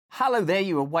Hello there,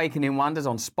 you Awakening Wonders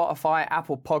on Spotify,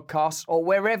 Apple Podcasts, or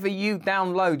wherever you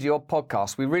download your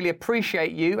podcasts. We really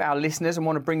appreciate you, our listeners, and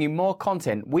want to bring you more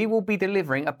content. We will be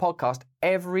delivering a podcast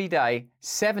every day,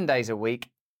 7 days a week.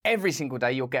 Every single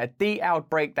day, you'll get a detailed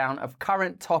breakdown of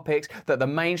current topics that the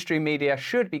mainstream media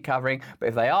should be covering, but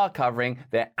if they are covering,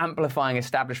 they're amplifying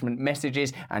establishment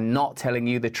messages and not telling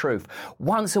you the truth.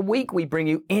 Once a week, we bring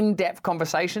you in-depth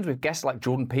conversations with guests like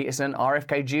Jordan Peterson,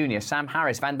 RFK Jr., Sam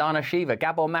Harris, Vandana Shiva,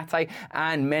 Gabor Mate,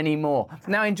 and many more.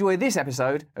 Now enjoy this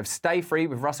episode of Stay Free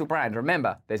with Russell Brand.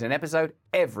 Remember, there's an episode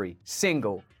every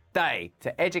single day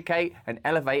to educate and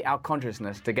elevate our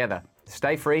consciousness together.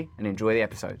 Stay free and enjoy the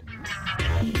episode.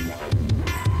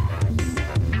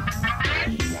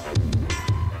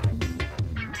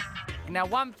 Now,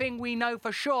 one thing we know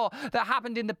for sure that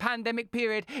happened in the pandemic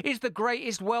period is the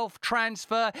greatest wealth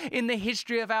transfer in the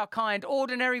history of our kind.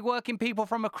 Ordinary working people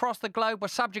from across the globe were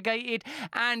subjugated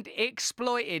and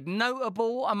exploited.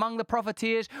 Notable among the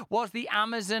profiteers was the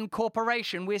Amazon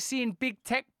Corporation. We're seeing big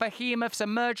tech behemoths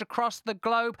emerge across the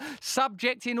globe,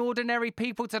 subjecting ordinary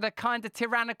people to the kind of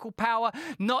tyrannical power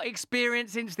not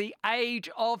experienced since the age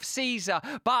of Caesar.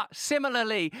 But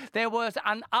similarly, there was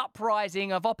an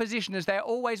uprising of opposition, as there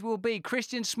always will be.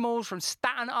 Christian Smalls from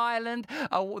Staten Island,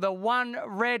 the one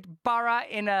red borough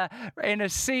in a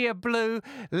sea of blue,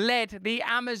 led the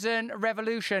Amazon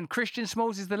revolution. Christian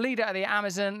Smalls is the leader of the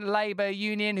Amazon Labor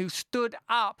Union, who stood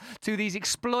up to these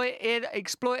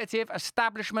exploitative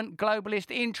establishment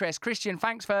globalist interests. Christian,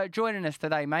 thanks for joining us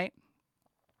today, mate.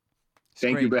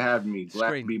 Thank you for having me.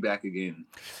 Glad to be back again.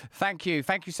 Thank you.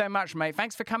 Thank you so much, mate.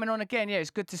 Thanks for coming on again. Yeah, it's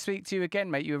good to speak to you again,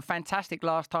 mate. You were fantastic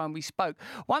last time we spoke.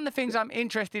 One of the things I'm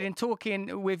interested in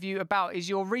talking with you about is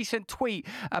your recent tweet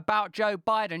about Joe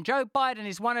Biden. Joe Biden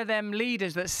is one of them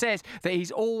leaders that says that he's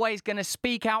always going to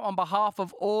speak out on behalf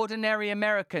of ordinary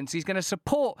Americans. He's going to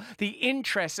support the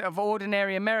interests of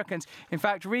ordinary Americans. In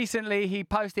fact, recently he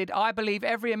posted, "I believe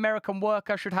every American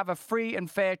worker should have a free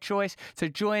and fair choice to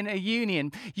join a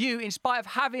union." You, in spite of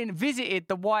having visited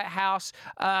the White House,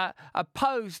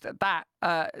 opposed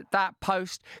that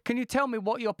post. Can you tell me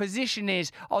what your position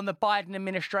is on the Biden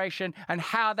administration and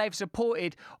how they've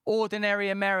supported ordinary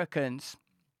Americans?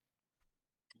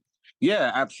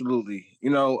 Yeah, absolutely.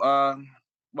 I'll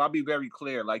be very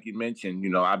clear. Like you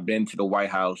mentioned, I've been to the White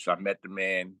House. I met the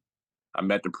man. I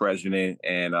met the president,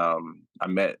 and I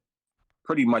met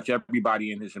pretty much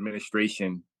everybody in his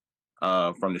administration,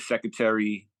 from the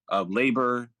Secretary of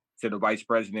Labor to the Vice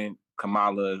President,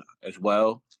 Kamala, as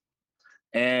well.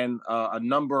 And a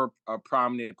number of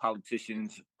prominent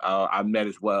politicians I've met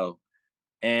as well.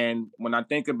 And when I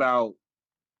think about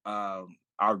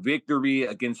our victory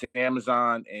against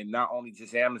Amazon, and not only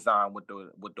just Amazon, with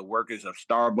the workers of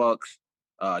Starbucks,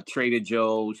 Trader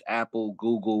Joe's, Apple,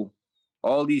 Google,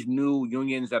 all these new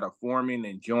unions that are forming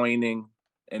and joining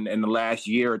in the last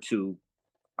year or two,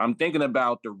 I'm thinking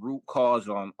about the root cause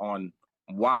on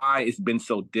why it's been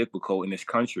so difficult in this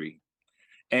country.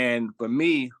 And for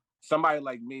me, somebody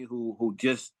like me who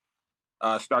just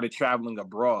started traveling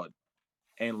abroad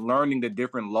and learning the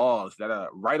different laws that are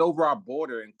right over our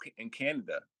border in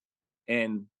Canada.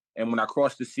 And when I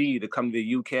crossed the sea to come to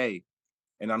the UK,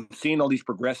 and I'm seeing all these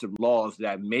progressive laws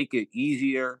that make it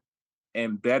easier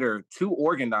and better to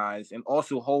organize and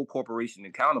also hold corporations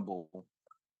accountable,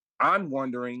 I'm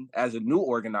wondering, as a new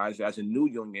organizer, as a new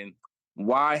union,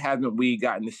 why haven't we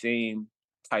gotten the same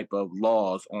type of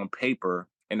laws on paper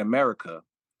in America?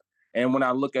 And when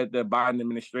I look at the Biden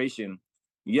administration,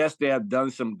 yes, they have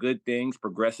done some good things,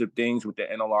 progressive things with the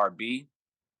NLRB,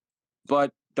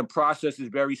 but the process is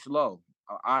very slow.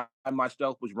 I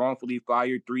myself was wrongfully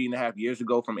fired 3.5 years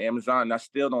ago from Amazon, and I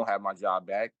still don't have my job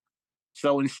back.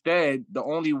 So instead, the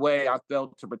only way I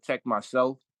felt to protect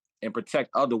myself and protect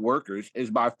other workers is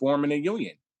by forming a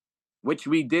union, which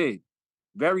we did.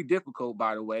 Very difficult,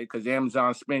 by the way, because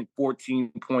Amazon spent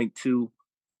 $14.2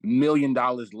 million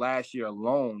last year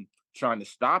alone trying to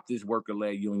stop this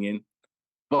worker-led union.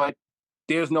 But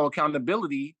there's no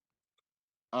accountability,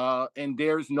 and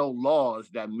there's no laws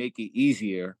that make it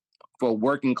easier for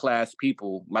working class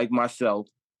people like myself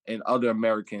and other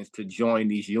Americans to join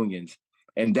these unions.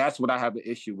 And that's what I have an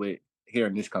issue with here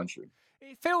in this country.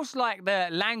 It feels like the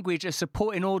language of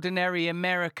supporting ordinary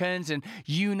Americans and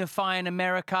unifying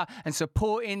America and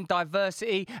supporting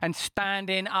diversity and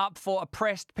standing up for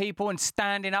oppressed people and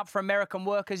standing up for American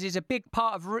workers is a big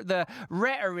part of the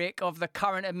rhetoric of the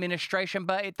current administration,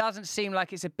 but it doesn't seem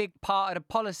like it's a big part of the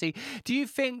policy. Do you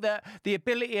think that the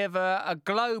ability of a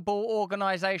global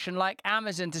organization like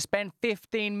Amazon to spend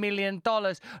 $15 million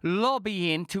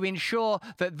lobbying to ensure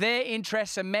that their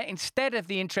interests are met instead of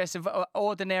the interests of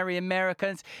ordinary Americans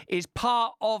Americans is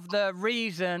part of the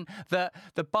reason that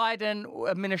the Biden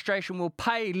administration will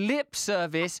pay lip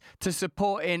service to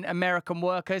supporting American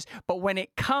workers, but when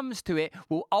it comes to it,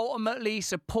 will ultimately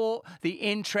support the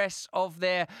interests of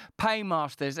their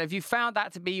paymasters. Have you found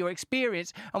that to be your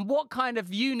experience? And what kind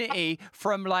of unity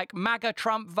from like MAGA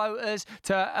Trump voters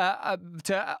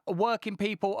to working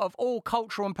people of all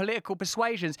cultural and political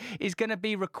persuasions is going to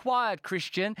be required,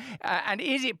 Christian? And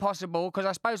is it possible? Because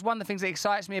I suppose one of the things that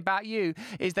excites me about you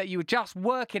is that you were just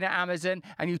working at Amazon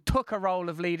and you took a role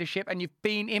of leadership and you've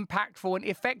been impactful and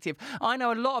effective. I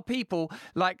know a lot of people,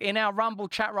 like in our Rumble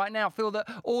chat right now, feel that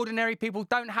ordinary people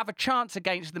don't have a chance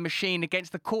against the machine,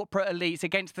 against the corporate elites,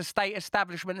 against the state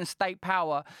establishment and state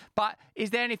power. But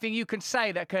is there anything you can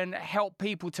say that can help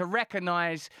people to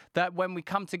recognize that when we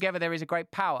come together, there is a great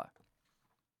power?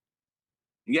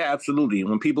 Yeah, absolutely.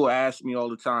 When people ask me all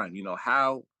the time,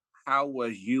 how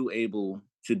was you able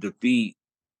to defeat,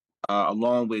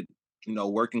 along with,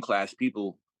 working class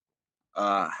people,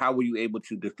 how were you able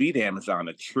to defeat Amazon,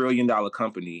 a $1 trillion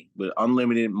company with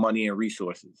unlimited money and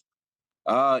resources?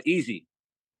 Easy.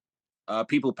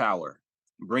 People power,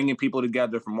 bringing people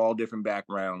together from all different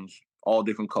backgrounds, all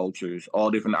different cultures, all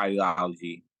different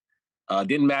ideology.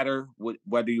 Didn't matter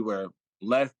whether you were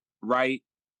left, right,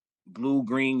 blue,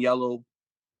 green, yellow.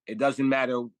 It doesn't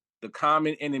matter. The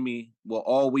common enemy will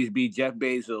always be Jeff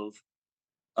Bezos,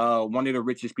 one of the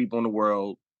richest people in the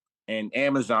world, and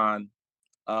Amazon,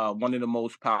 one of the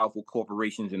most powerful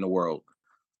corporations in the world.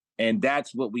 And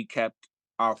that's what we kept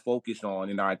our focus on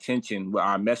and our attention with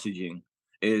our messaging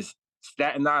is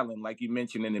Staten Island, like you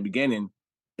mentioned in the beginning,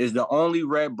 is the only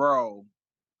red borough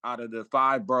out of the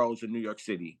 5 boroughs of New York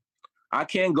City. I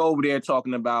can't go over there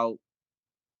talking about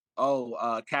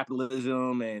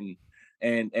capitalism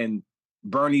and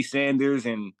Bernie Sanders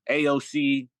and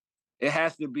AOC. It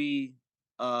has to be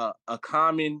a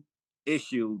common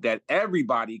issue that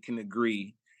everybody can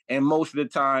agree. And most of the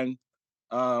time,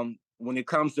 when it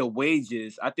comes to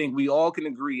wages, I think we all can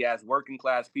agree as working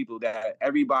class people that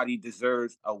everybody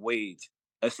deserves a wage,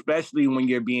 especially when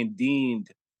you're being deemed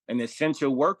an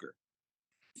essential worker.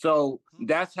 So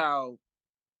that's how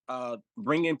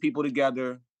bringing people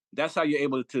together. That's how you're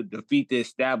able to defeat the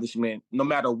establishment, no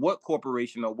matter what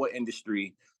corporation or what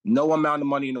industry. No amount of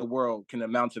money in the world can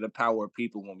amount to the power of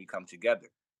people when we come together.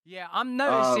 Yeah, I'm Uh,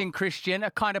 noticing, Christian, a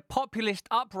kind of populist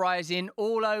uprising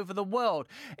all over the world.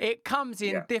 It comes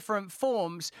in yeah, different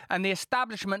forms, and the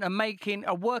establishment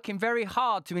are working very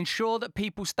hard to ensure that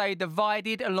people stay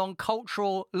divided along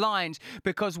cultural lines.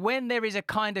 Because when there is a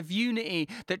kind of unity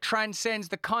that transcends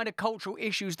the kind of cultural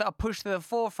issues that are pushed to the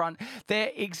forefront, there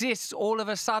exists all of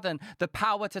a sudden the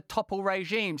power to topple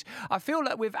regimes. I feel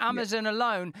that with yeah. Amazon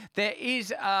alone, there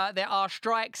are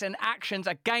strikes and actions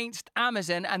against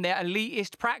Amazon and their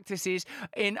elitist practices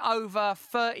in over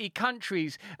 30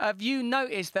 countries. Have you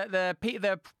noticed that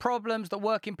the problems that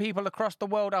working people across the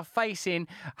world are facing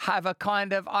have a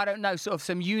kind of, I don't know, sort of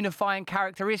some unifying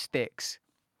characteristics?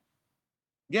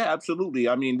 Yeah, absolutely.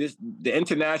 I mean, the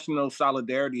international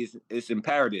solidarity is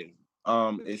imperative.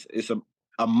 It's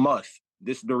a must.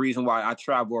 This is the reason why I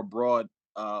travel abroad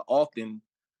often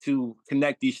to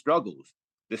connect these struggles.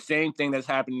 The same thing that's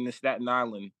happening in Staten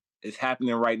Island is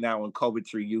happening right now in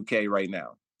Coventry, UK, right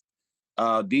now.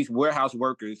 These warehouse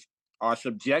workers are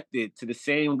subjected to the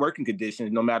same working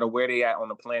conditions no matter where they at on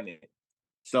the planet.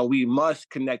 So we must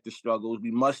connect the struggles.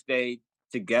 We must stay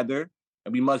together,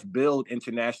 and we must build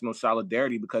international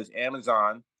solidarity because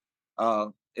Amazon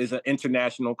is an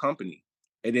international company.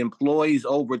 It employs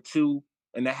over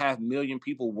 2.5 million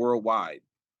people worldwide.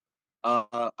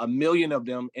 1 million of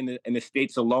them in the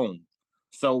states alone.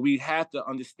 So we have to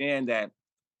understand that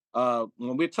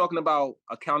when we're talking about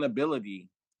accountability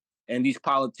and these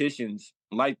politicians,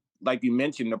 like you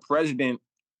mentioned, the president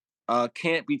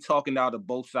can't be talking out of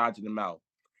both sides of the mouth.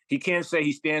 He can't say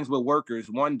he stands with workers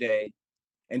one day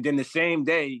and then the same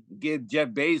day give Jeff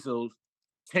Bezos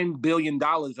 $10 billion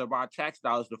of our tax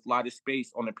dollars to fly to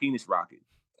space on a penis rocket.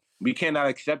 We cannot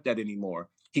accept that anymore.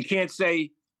 He can't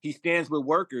say he stands with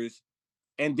workers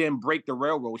and then break the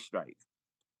railroad strike.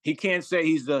 He can't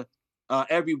say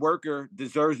every worker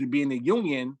deserves to be in the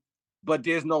union, but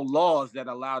there's no laws that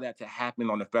allow that to happen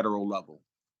on the federal level.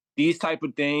 These type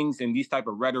of things and these type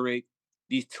of rhetoric,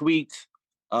 these tweets,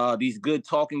 these good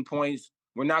talking points,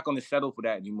 we're not going to settle for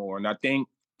that anymore. And I think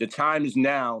the time is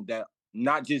now that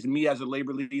not just me as a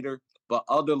labor leader, but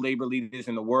other labor leaders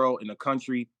in the world, in the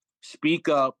country, speak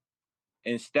up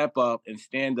and step up and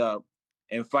stand up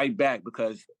and fight back.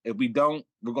 Because if we don't,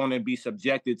 we're going to be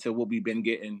subjected to what we've been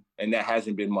getting, and that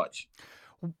hasn't been much.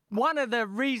 One of the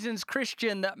reasons,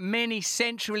 Christian, that many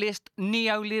centralist,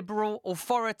 neoliberal,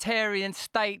 authoritarian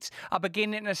states are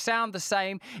beginning to sound the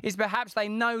same is perhaps they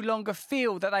no longer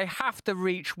feel that they have to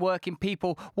reach working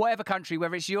people, whatever country,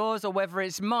 whether it's yours or whether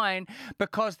it's mine,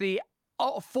 because the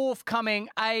forthcoming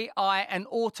AI and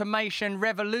automation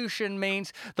revolution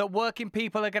means that working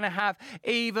people are going to have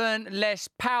even less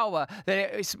power,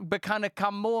 that it's going to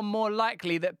become more and more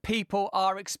likely that people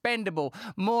are expendable,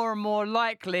 more and more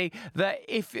likely that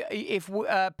if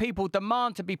people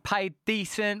demand to be paid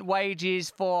decent wages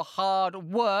for hard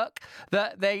work,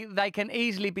 that they can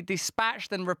easily be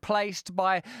dispatched and replaced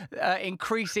by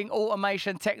increasing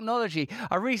automation technology.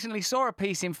 I recently saw a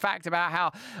piece, in fact, about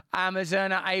how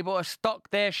Amazon are able to stock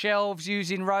their shelves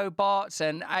using robots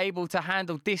and able to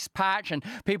handle dispatch, and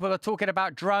people are talking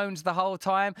about drones the whole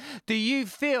time. Do you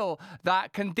feel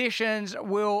that conditions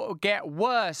will get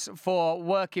worse for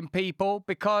working people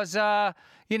because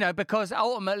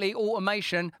ultimately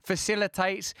automation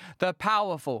facilitates the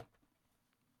powerful?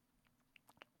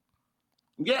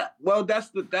 Yeah, well, that's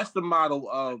the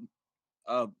model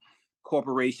of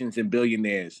corporations and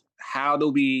billionaires. How do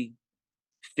we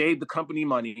save the company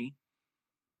money?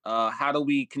 How do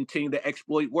we continue to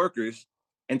exploit workers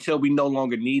until we no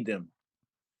longer need them?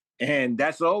 And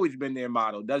that's always been their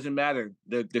model. Doesn't matter.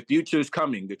 The future is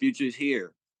coming. The future is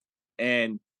here.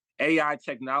 And AI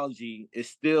technology is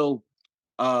still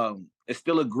a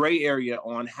gray area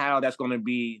on how that's going to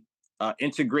be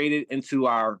integrated into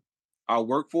our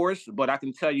workforce. But I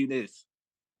can tell you this: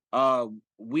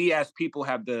 we as people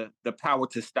have the power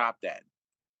to stop that,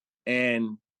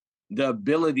 and the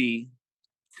ability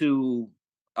to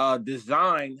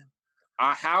design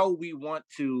how we want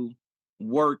to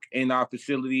work in our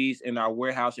facilities, in our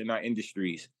warehouse, in our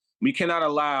industries. We cannot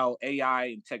allow AI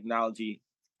and technology.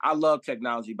 I love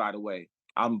technology, by the way.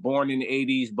 I'm born in the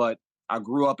 80s, but I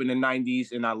grew up in the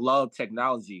 90s, and I love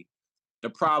technology.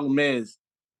 The problem is,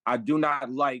 I do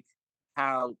not like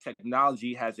how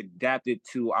technology has adapted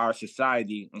to our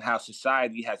society and how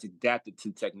society has adapted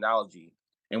to technology.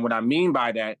 And what I mean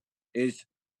by that is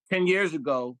 10 years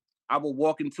ago, I would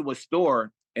walk into a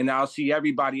store and I'll see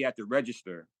everybody at the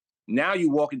register. Now you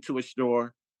walk into a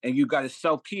store and you got a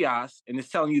self kiosk and it's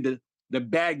telling you to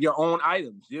bag your own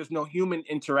items. There's no human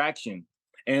interaction.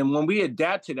 And when we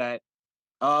adapt to that,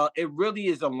 it really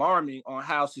is alarming on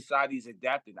how society's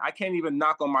adapted. I can't even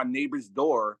knock on my neighbor's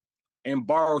door and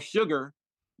borrow sugar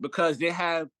because they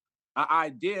have an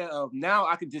idea of now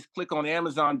I could just click on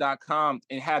Amazon.com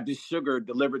and have this sugar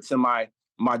delivered to my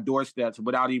doorsteps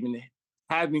without even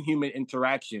having human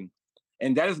interaction.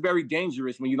 And that is very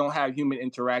dangerous when you don't have human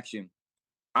interaction.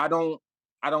 I don't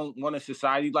want a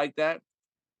society like that.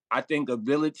 I think a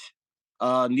village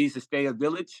needs to stay a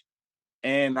village.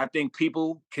 And I think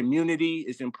community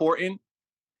is important,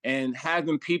 and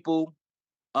having people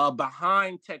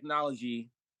behind technology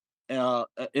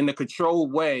in a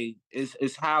controlled way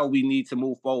is how we need to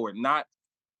move forward. Not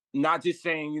just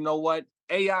saying, you know what,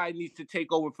 AI needs to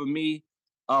take over for me.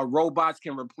 Robots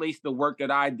can replace the work that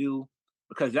I do,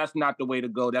 because that's not the way to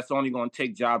go. That's only going to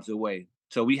take jobs away.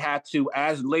 So we have to,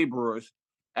 as laborers,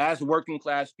 as working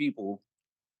class people,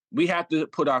 we have to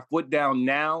put our foot down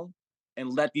now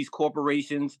and let these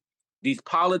corporations, these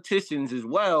politicians as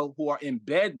well, who are in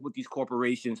bed with these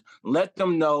corporations, let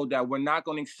them know that we're not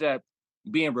going to accept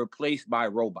being replaced by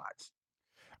robots.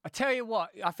 I tell you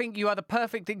what, I think you are the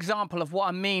perfect example of what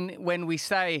I mean when we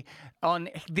say on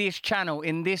this channel,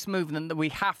 in this movement, that we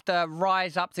have to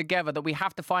rise up together, that we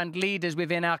have to find leaders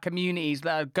within our communities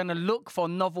that are going to look for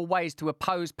novel ways to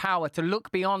oppose power, to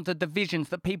look beyond the divisions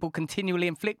that people continually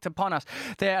inflict upon us.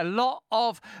 There are a lot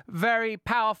of very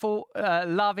powerful,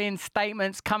 loving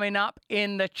statements coming up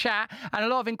in the chat, and a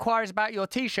lot of inquiries about your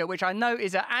T-shirt, which I know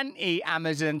is an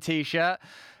anti-Amazon T-shirt.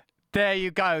 There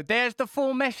you go. There's the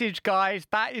full message, guys.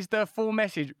 That is the full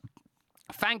message.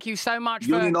 Thank you so much.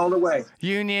 Union all the way.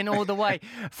 Union all the way.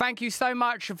 Thank you so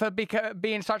much for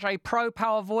being such a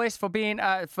pro-power voice, for being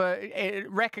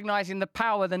recognizing the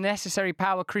power, the necessary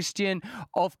power, Christian,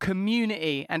 of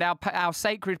community and our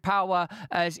sacred power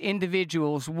as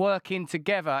individuals working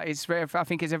together. I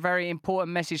think it's a very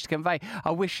important message to convey.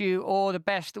 I wish you all the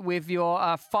best with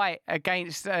your fight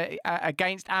against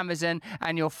Amazon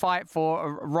and your fight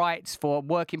for rights for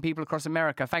working people across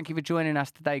America. Thank you for joining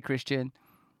us today, Christian.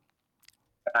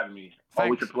 Having me.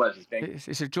 Always a pleasure. Thank you.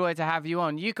 It's a joy to have you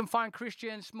on. You can find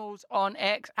Christian Smalls on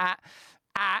X at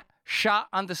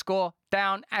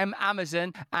shut_down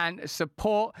Amazon and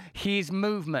support his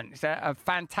movement. It's a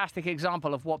fantastic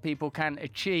example of what people can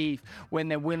achieve when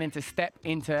they're willing to step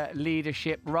into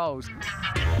leadership roles.